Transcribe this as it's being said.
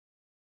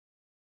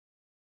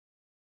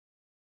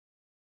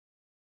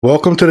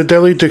Welcome to the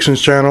Daily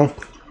Addictions channel.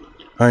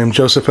 I am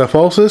Joseph F.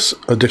 Olsis,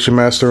 Addiction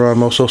Master on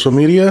most social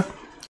media.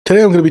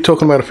 Today I'm going to be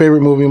talking about a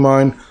favorite movie of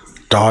mine,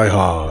 Die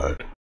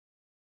Hard.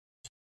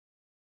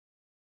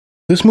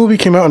 This movie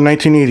came out in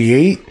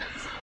 1988,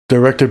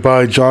 directed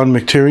by John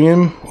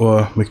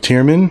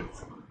McTiernan.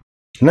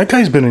 And that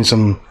guy's been in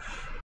some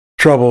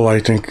trouble, I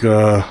think,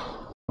 I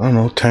don't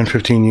know, 10,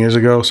 15 years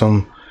ago.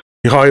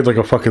 He hired like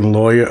a fucking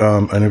lawyer,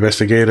 an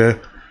investigator,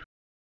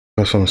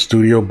 for some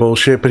studio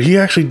bullshit. But he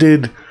actually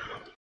did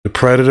The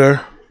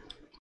Predator,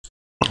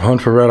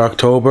 Hunt for Red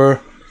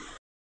October,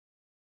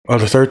 The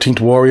 13th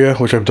Warrior,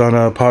 which I've done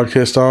a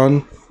podcast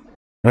on.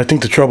 And I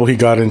think the trouble he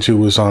got into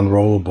was on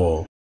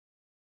Rollerball.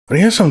 And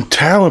he has some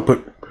talent,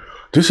 but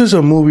this is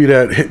a movie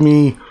that hit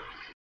me,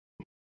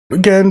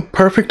 again,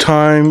 perfect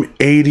time,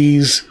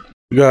 80s.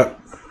 We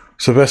got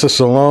Sylvester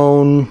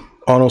Stallone,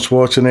 Arnold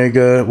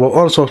Schwarzenegger. Well,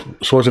 Arnold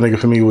Schwarzenegger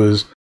for me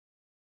was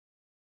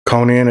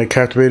Conan that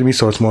captivated me,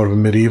 so it's more of a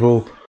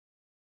medieval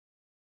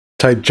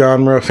type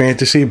genre,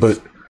 fantasy,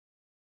 but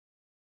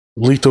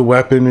Lethal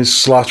Weapon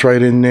slots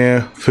right in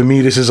there. For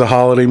me, this is a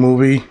holiday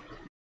movie.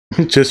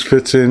 It just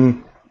fits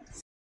in.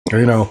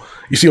 You know,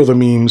 you see all the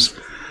memes.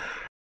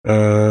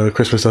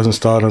 Christmas doesn't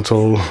start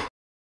until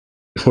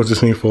what's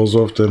his name falls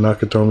off the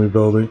Nakatomi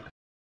building.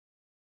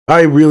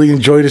 I really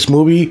enjoy this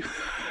movie.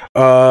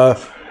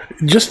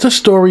 Just the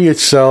story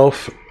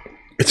itself,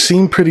 it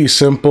seemed pretty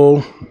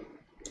simple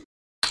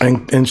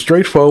and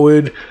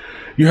straightforward.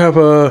 You have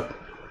a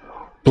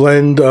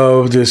blend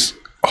of this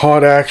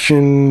hard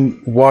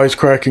action,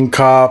 wisecracking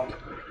cop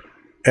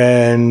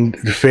and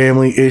the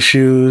family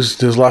issues.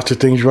 There's lots of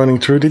things running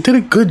through. They did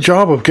a good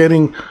job of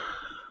getting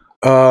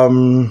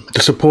the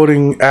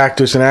supporting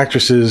actors and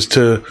actresses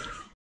to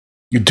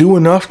do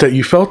enough that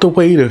you felt the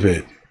weight of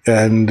it.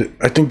 And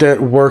I think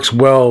that works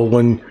well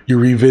when you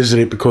revisit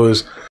it,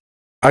 because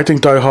I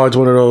think Die Hard's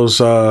one of those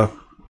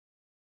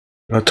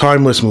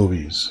timeless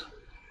movies.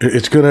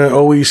 It's gonna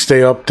always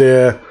stay up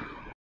there.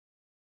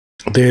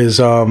 There's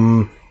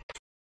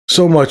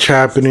so much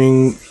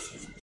happening,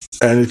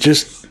 and it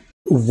just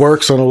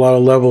works on a lot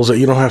of levels that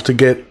you don't have to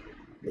get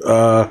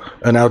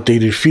an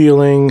outdated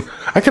feeling.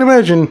 I can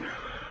imagine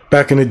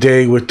back in the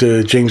day with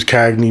the James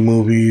Cagney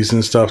movies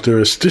and stuff,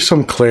 there's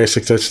some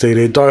classics that stay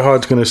there. Die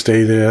Hard's gonna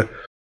stay there.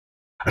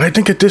 And I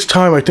think at this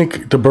time, I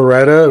think the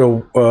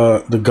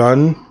Beretta, the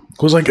gun,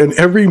 was like in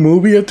every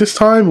movie at this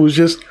time. It was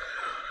just,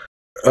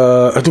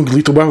 I think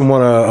Lethal Weapon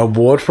won an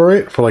award for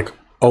it, for like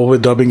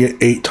overdubbing it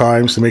 8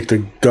 times to make the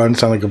gun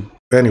sound like a...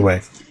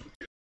 Anyway.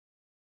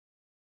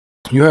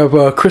 You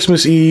have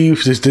Christmas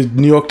Eve. This the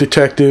New York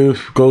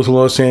detective goes to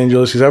Los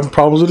Angeles. He's having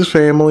problems with his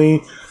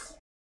family.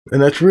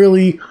 And that's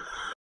really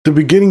the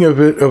beginning of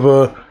it, of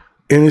a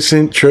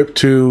innocent trip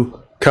to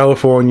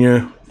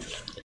California.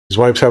 His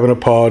wife's having a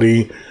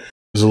party.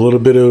 There's a little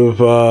bit of,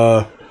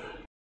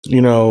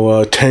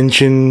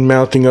 tension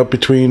mounting up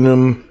between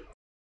them.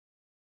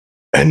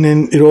 And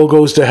then it all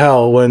goes to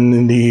hell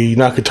when the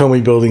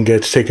Nakatomi building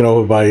gets taken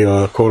over by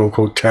a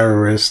quote-unquote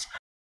terrorist.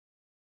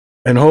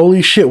 And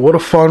holy shit, what a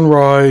fun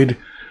ride.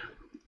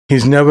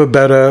 He's never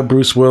better,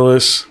 Bruce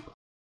Willis.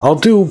 I'll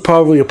do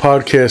probably a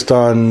podcast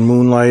on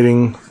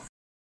Moonlighting.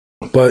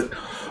 But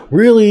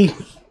really,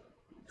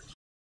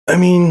 I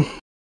mean,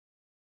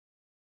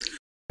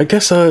 I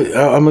guess I'm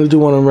going to do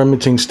one on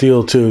Remington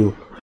Steele too.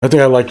 I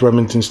think I liked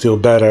Remington Steele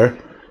better.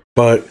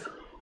 But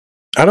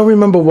I don't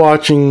remember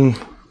watching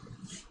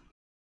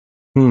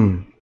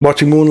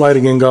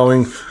Moonlighting and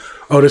going,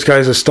 oh, this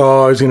guy's a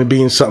star, he's going to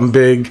be in something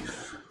big.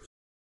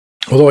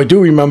 Although I do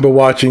remember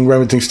watching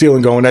Remington Steele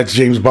and going, that's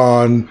James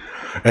Bond,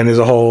 and there's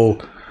a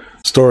whole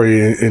story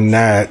in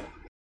that.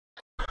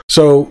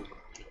 So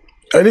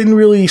I didn't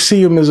really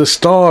see him as a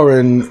star,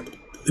 and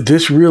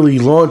this really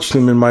launched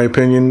him, in my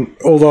opinion.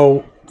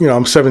 Although, you know,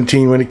 I'm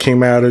 17 when it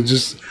came out. It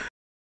just,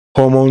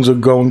 hormones are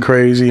going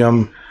crazy.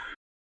 I'm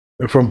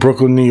from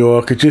Brooklyn, New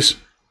York. It just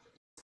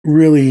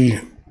really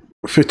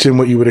fits in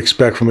what you would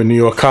expect from a New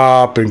York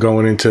cop, and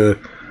going into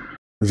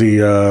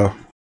the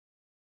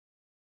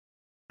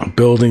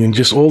building and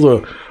just all the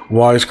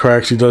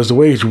wisecracks he does, the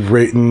way he's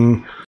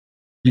written.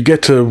 You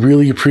get to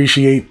really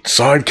appreciate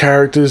side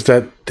characters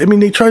that, I mean,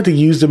 they tried to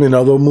use them in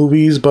other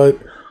movies, but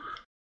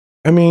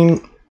I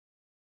mean,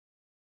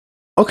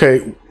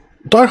 okay,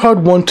 Die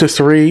Hard 1 to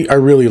 3 I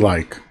really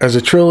like. As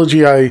a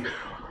trilogy, I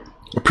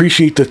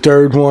appreciate the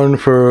third one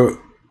for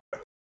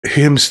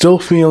him still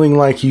feeling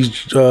like he's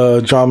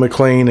John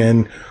McClane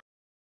and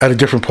at a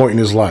different point in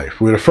his life.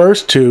 Where the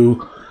first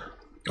two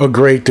are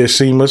great, they're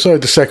seamless.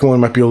 The second one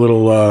might be a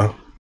little,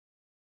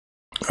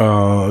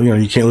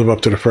 you can't live up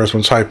to the first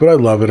one's hype, but I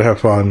love it, I have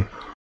fun.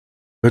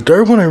 The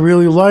third one I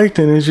really liked,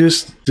 and it's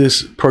just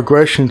this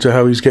progression to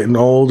how he's getting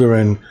older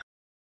and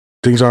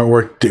things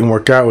didn't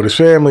work out with his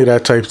family,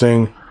 that type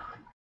thing.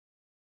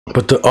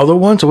 But the other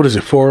ones, what is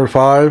it, 4 and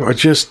 5, are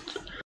just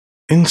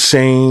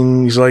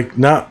insane. He's like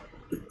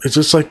it's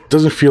just like,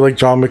 doesn't feel like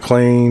John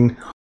McClane,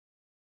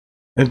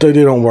 and they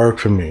don't work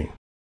for me.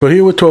 But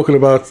here we're talking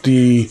about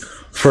the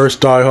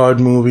first Die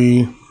Hard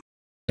movie.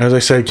 As I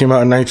said, it came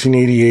out in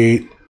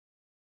 1988.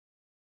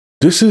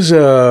 This is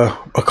a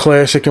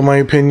classic in my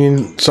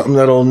opinion, something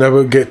that'll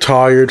never get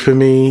tired for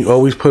me.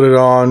 Always put it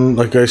on.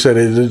 Like I said,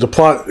 the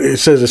plot, it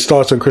says it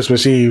starts on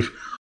Christmas Eve.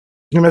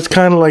 And that's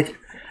kind of like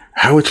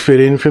how it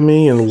fit in for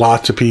me and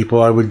lots of people,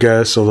 I would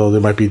guess, although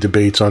there might be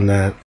debates on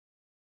that.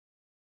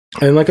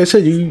 And like I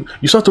said, you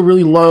start to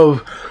really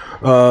love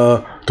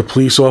the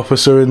police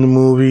officer in the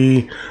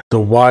movie, the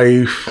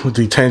wife,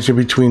 the tension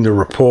between the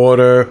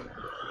reporter.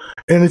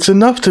 And it's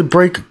enough to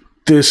break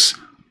this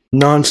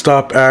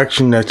nonstop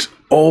action that's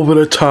over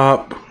the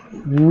top,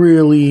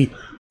 really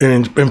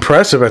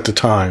impressive at the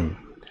time.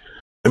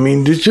 I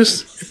mean, there's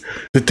just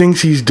the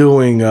things he's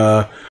doing.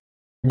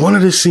 One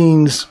of the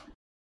scenes,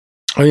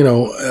 you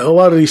know, a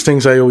lot of these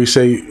things I always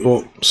say,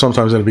 well,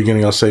 sometimes in the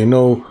beginning I'll say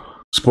no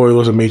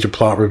spoilers or major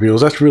plot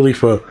reveals. That's really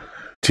for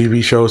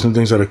TV shows and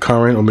things that are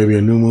current or maybe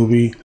a new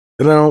movie.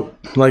 And I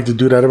don't like to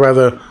do that. I'd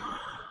rather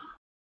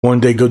one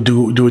day go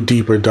do a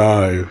deeper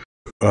dive.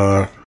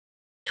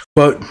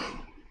 But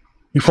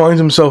he finds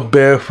himself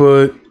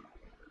barefoot,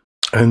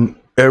 and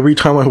every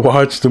time I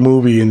watch the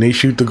movie and they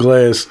shoot the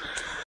glass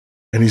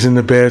and he's in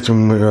the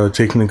bathroom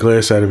taking the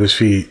glass out of his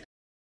feet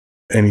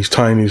and he's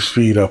tying his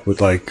feet up with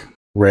like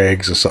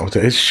rags or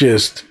something.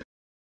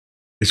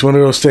 It's one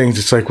of those things.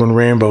 It's like when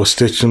Rambo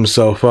stitched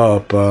himself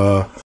up.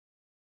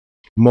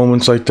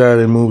 Moments like that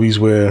in movies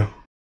where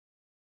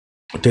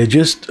they're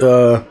just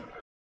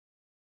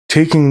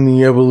taking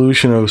the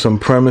evolution of some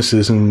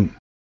premises and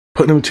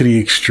putting them to the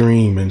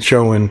extreme and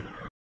showing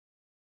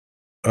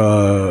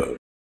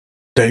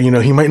that, you know,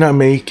 he might not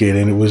make it,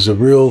 and it was a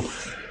real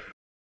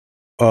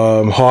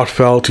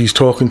heartfelt. He's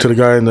talking to the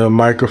guy in the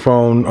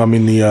microphone. I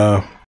mean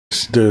the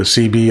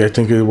CB, I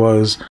think it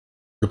was,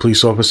 the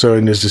police officer,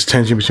 and there's this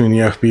tension between the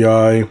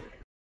FBI,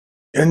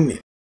 and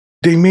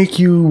they make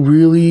you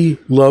really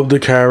love the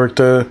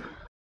character,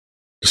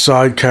 the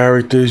side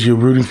characters. You're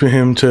rooting for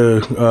him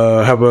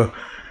to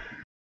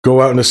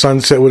go out in the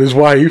sunset with his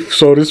wife,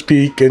 so to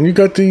speak, and you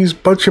got these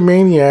bunch of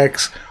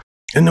maniacs,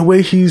 and the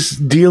way he's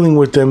dealing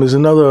with them is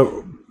another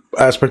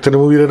aspect of the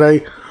movie that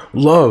I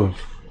love.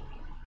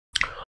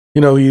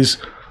 You know,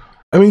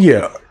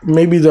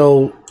 maybe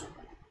they'll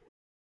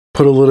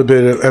put a little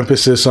bit of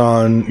emphasis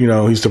on, you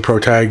know, he's the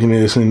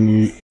protagonist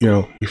and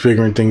you're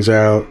figuring things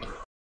out,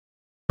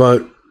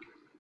 but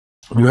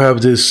you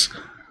have this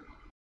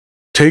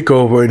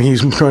takeover and he's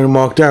trying to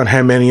mark down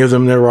how many of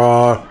them there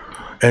are,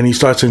 and he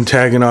starts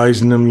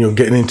antagonizing them,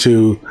 getting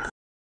into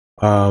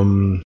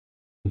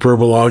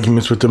verbal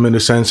arguments with them in a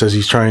sense as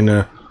he's trying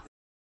to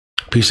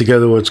piece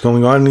together what's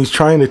going on, and he's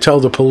trying to tell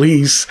the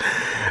police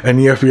and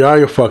the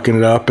FBI are fucking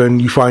it up,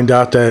 and you find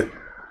out that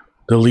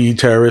the lead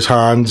terrorist,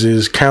 Hans,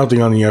 is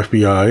counting on the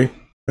FBI,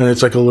 and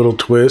it's like a little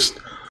twist.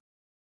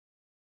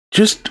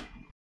 Just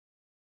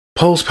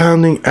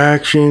pulse-pounding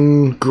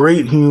action,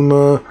 great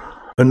humor,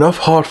 enough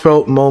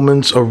heartfelt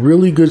moments, a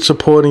really good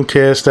supporting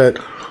cast that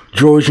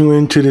draws you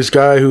into this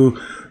guy who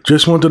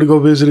just wanted to go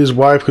visit his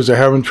wife because they're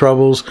having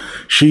troubles.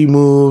 She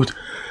moved.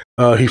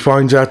 He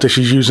finds out that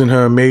she's using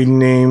her maiden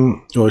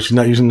name, or she's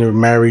not using her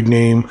married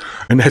name,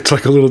 and that's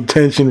like a little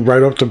tension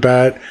right off the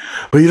bat.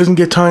 But he doesn't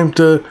get time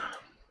to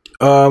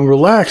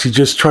relax. He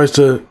just tries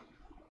to...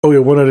 Oh yeah,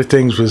 one of the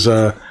things was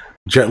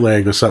jet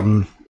lag or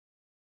something.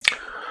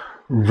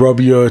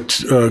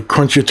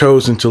 Crunch your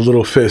toes into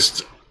little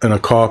fists in a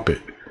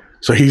carpet.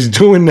 So he's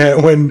doing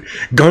that when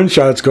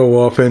gunshots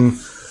go off, and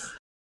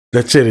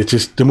that's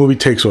it. The movie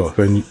takes off,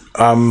 and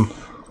I'm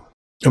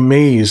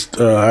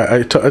amazed.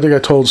 I think I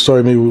told the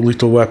story maybe with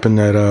Lethal Weapon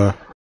that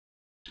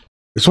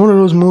it's one of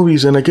those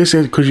movies, and I guess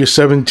because you're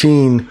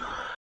 17,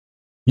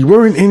 you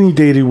weren't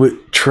inundated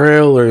with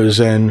trailers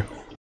and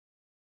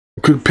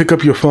could pick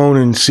up your phone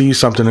and see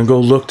something and go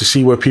look to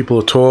see what people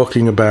are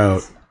talking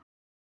about.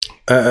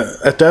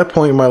 At that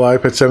point in my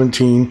life, at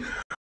 17,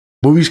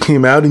 movies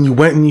came out and you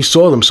went and you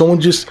saw them.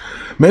 Someone just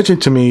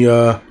mentioned to me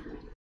when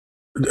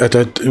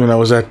I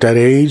was at that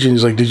age, and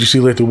he's like, "Did you see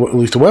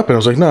Lethal Weapon?" I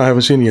was like, "No, I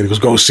haven't seen it yet." He goes,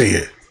 "Go see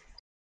it."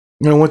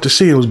 I went to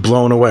see it. I was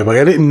blown away. Like,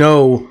 I didn't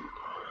know,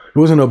 it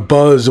wasn't a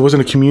buzz. There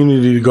wasn't a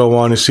community to go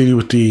on and see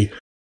what the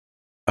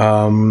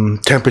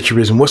temperature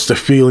is and what's the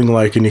feeling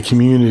like in the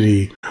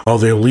community. All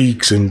their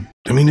leaks, and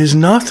I mean, there's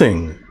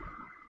nothing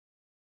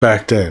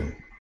back then.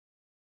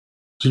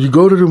 So you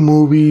go to the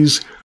movies.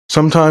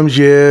 Sometimes,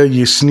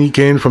 you sneak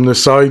in from the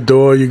side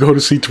door. You go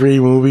to see 3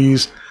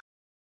 movies.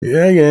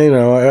 Yeah,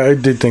 I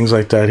did things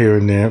like that here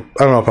and there.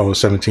 I don't know if I was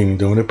 17 and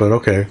doing it, but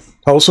okay.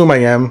 I'll assume I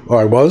am, or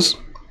I was.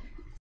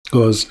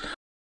 Because,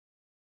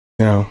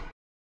 let's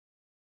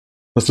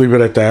leave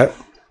it at that.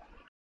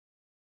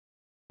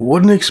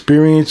 What an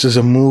experience is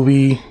a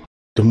movie.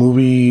 The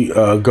movie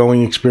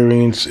going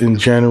experience in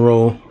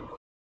general.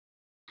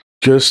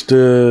 Just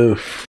a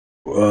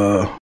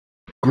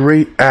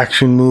great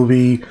action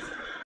movie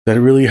that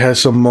really has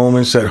some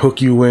moments that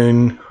hook you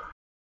in.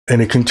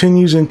 And it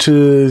continues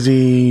into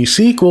the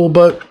sequel,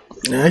 but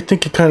I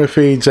think it kind of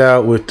fades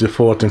out with the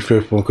 4th and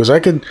 5th one, because I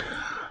could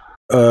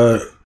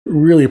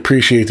really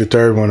appreciate the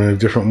 3rd one in a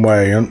different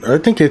way. I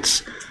think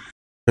the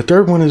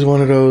 3rd one is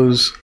one of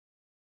those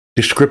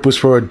the script was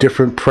for a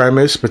different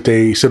premise, but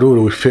they said, oh,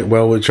 it would fit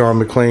well with John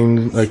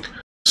McClane, like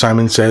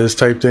Simon Says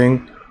type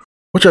thing,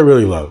 which I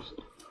really love.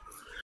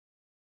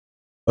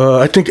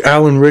 I think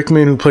Alan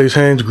Rickman, who plays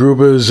Hans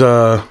Gruber's,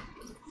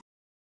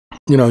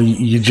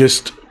 you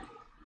just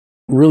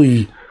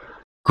really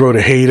grow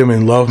to hate him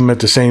and love him at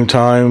the same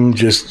time.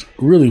 Just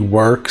really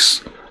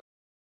works.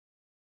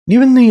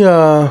 Even they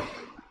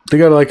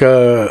got like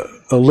a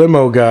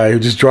limo guy who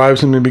just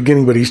drives in the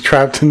beginning, but he's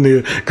trapped in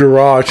the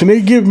garage, and they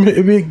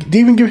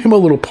even give him a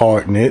little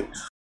part in it.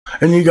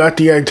 And you got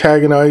the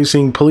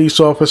antagonizing police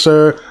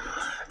officer,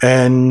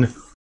 and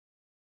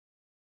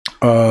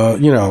oh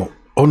no,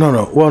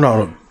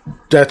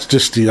 that's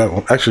just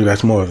actually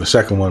that's more of the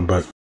second one,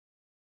 but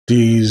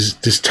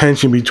this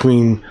tension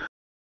between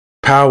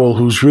Powell,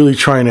 who's really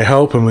trying to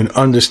help him and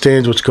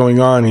understands what's going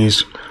on.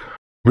 He's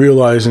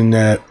realizing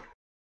that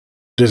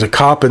there's a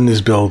cop in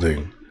this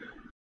building.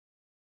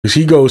 As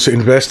he goes to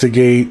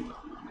investigate,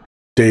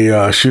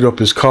 they shoot up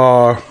his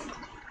car.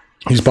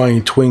 He's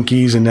buying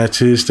Twinkies, and that's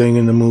his thing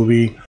in the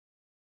movie.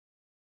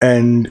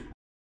 And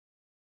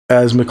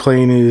as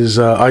McClane is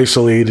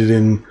isolated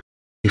and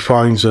he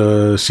finds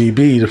a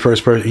CB, the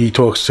first person he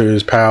talks to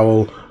is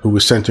Powell, who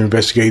was sent to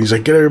investigate. He's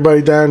like, get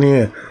everybody down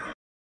here.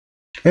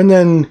 And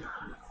then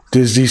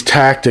there's these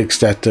tactics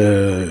that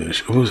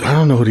I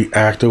don't know who the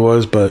actor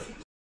was, but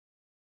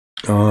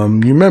you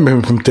remember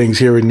him from things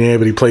here and there,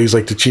 but he plays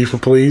like the chief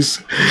of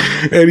police.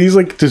 And he's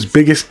like this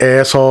biggest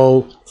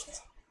asshole.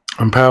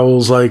 And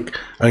Powell's like,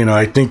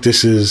 I think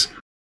this is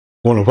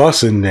one of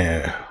us in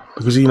there.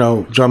 Because,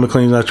 John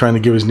McClane's not trying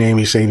to give his name.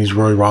 He's saying he's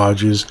Roy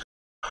Rogers.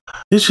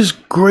 It's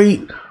just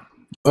great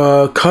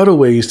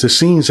cutaways to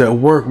scenes that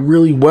work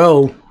really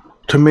well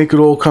to make it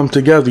all come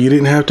together. You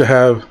didn't have to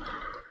have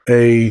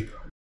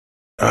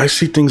I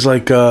see things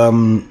like,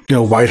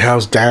 White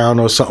House Down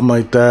or something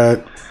like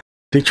that.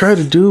 They try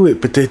to do it,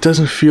 but it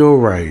doesn't feel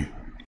right.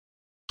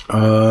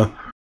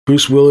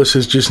 Bruce Willis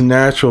is just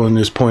natural in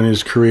this point in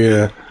his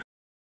career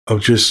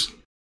of just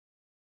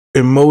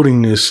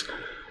emoting this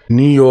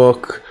New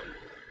York,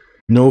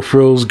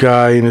 no-frills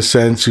guy in a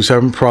sense who's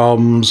having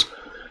problems,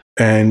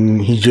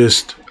 and he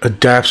just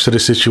adapts to the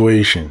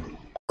situation.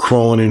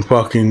 Crawling in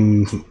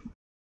fucking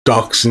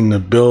ducks in the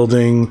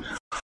building,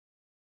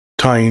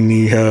 tying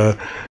the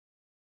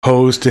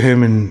hose to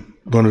him in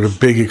one of the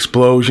big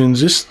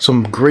explosions. Just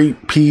some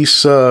great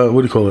piece,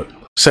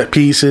 set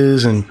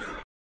pieces. And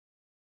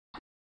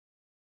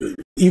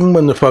even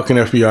when the fucking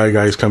FBI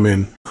guys come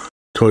in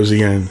towards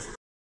the end,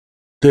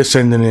 they're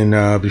sending in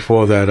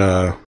before that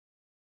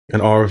an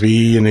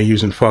RV, and they're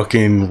using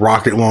fucking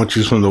rocket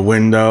launchers from the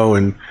window,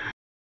 and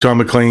John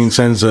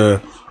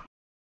McClane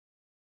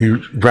he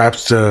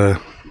wraps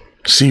the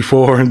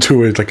C4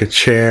 into it like a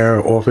chair,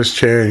 office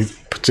chair, and he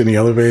puts it in the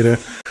elevator.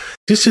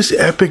 Just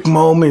epic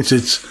moments.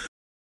 It's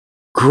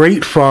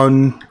great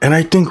fun, and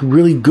I think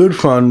really good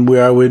fun,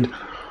 where I would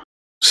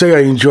say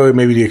I enjoy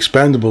maybe the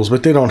Expendables,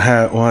 but they don't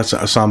have, that's an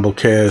ensemble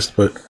cast,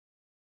 but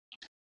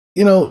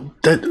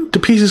that the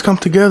pieces come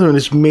together and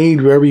it's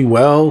made very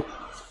well.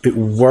 It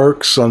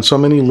works on so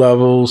many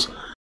levels.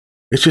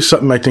 It's just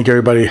something I think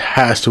everybody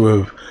has to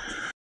have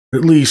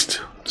at least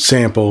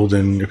sampled,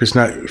 and if it's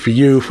not for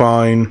you,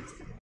 fine.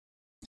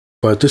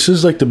 But this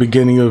is like the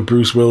beginning of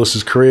Bruce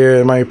Willis's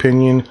career, in my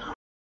opinion.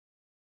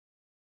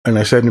 And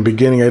I said in the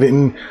beginning, I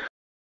didn't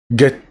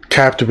get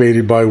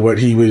captivated by what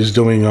he was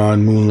doing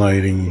on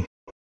Moonlighting.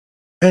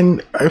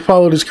 And I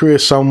followed his career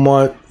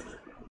somewhat.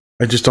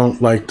 I just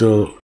don't like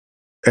the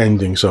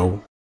ending.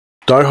 So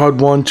Die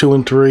Hard 1, 2,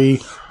 and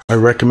 3, I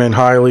recommend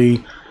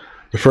highly.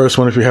 The first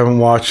one, if you haven't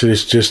watched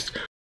it,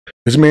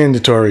 it's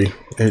mandatory.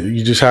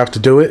 You just have to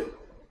do it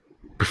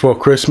before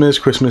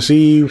Christmas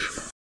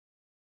Eve.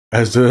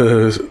 As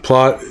the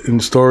plot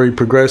and story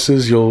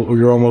progresses,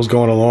 you're almost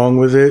going along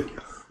with it.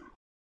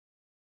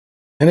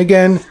 And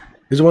again,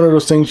 it's one of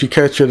those things you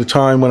catch at a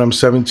time when I'm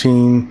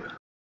 17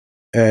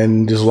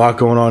 and there's a lot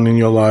going on in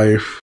your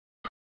life.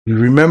 You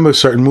remember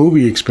certain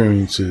movie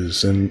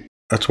experiences, and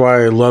that's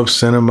why I love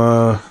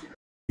cinema,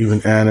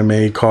 even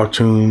anime,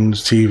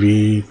 cartoons,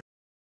 TV.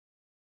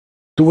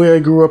 The way I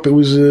grew up, it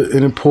was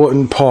an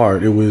important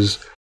part. It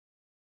was,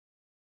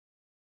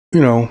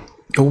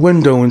 a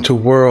window into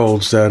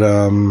worlds that,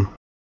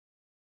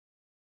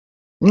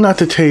 not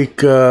to take,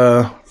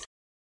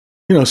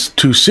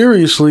 too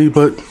seriously,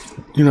 but,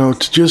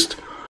 to just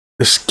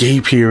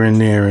escape here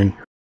and there and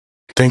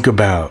think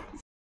about.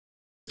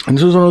 And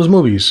this was one of those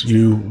movies.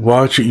 You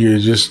watch it, you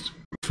just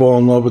fall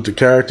in love with the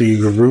character,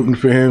 you're rooting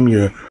for him,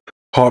 your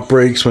heart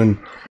breaks when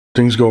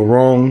things go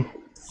wrong.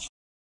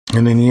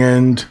 And in the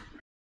end,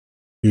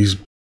 he's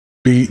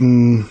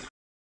beaten,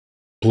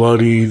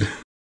 bloodied,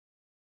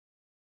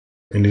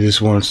 and he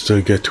just wants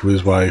to get to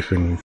his wife.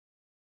 And,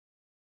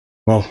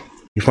 well,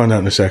 you find out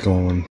in the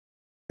second one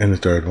and the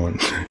third one.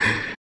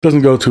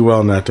 Doesn't go too well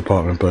in that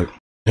department, but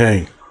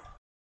hey,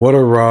 what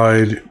a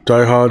ride.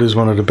 Die Hard is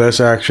one of the best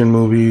action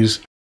movies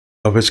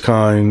of its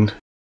kind.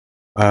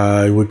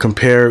 I would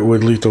compare it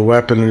with Lethal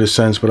Weapon in a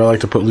sense, but I like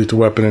to put Lethal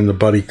Weapon in the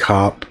buddy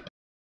cop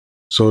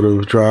sort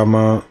of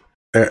drama.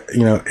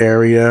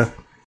 area.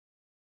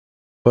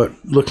 But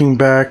looking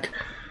back,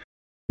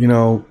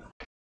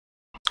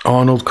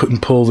 Arnold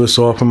couldn't pull this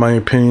off, in my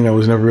opinion. I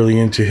was never really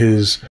into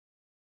his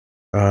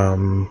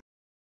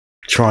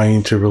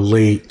trying to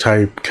relate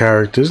type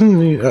characters,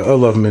 and I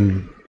love him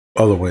in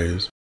other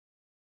ways.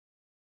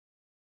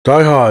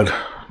 Die Hard,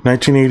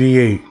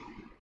 1988.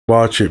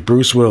 Watch it.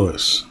 Bruce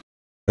Willis.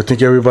 I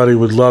think everybody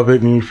would love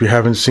it, and if you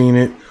haven't seen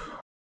it,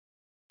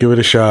 give it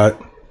a shot.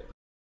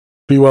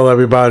 Be well,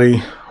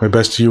 everybody. My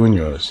best to you and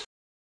yours.